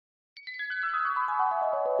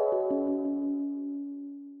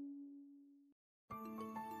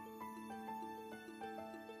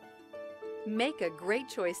Make a great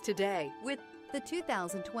choice today with the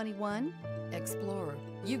 2021 Explorer.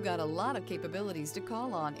 You've got a lot of capabilities to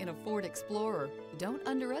call on in a Ford Explorer. Don't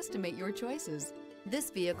underestimate your choices. This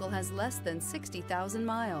vehicle has less than 60,000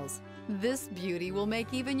 miles. This beauty will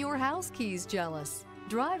make even your house keys jealous.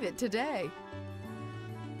 Drive it today.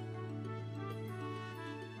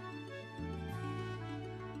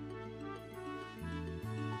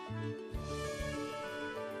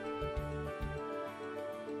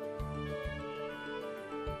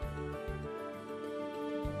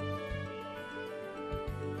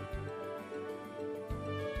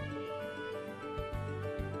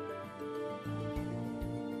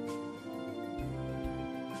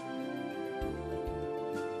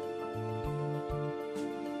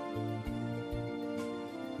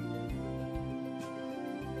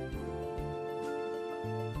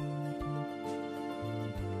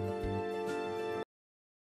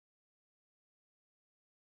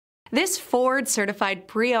 This Ford-certified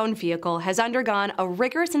pre-owned vehicle has undergone a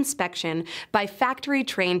rigorous inspection by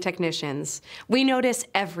factory-trained technicians. We notice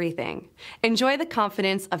everything. Enjoy the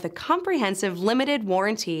confidence of the comprehensive limited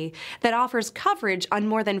warranty that offers coverage on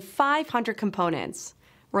more than 500 components.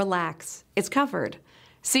 Relax, it's covered.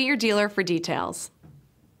 See your dealer for details.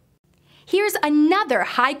 Here's another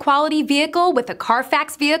high-quality vehicle with a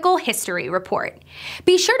Carfax Vehicle History Report.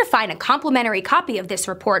 Be sure to find a complimentary copy of this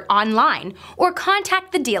report online or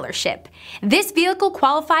contact the dealership. This vehicle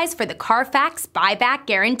qualifies for the Carfax Buyback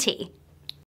Guarantee.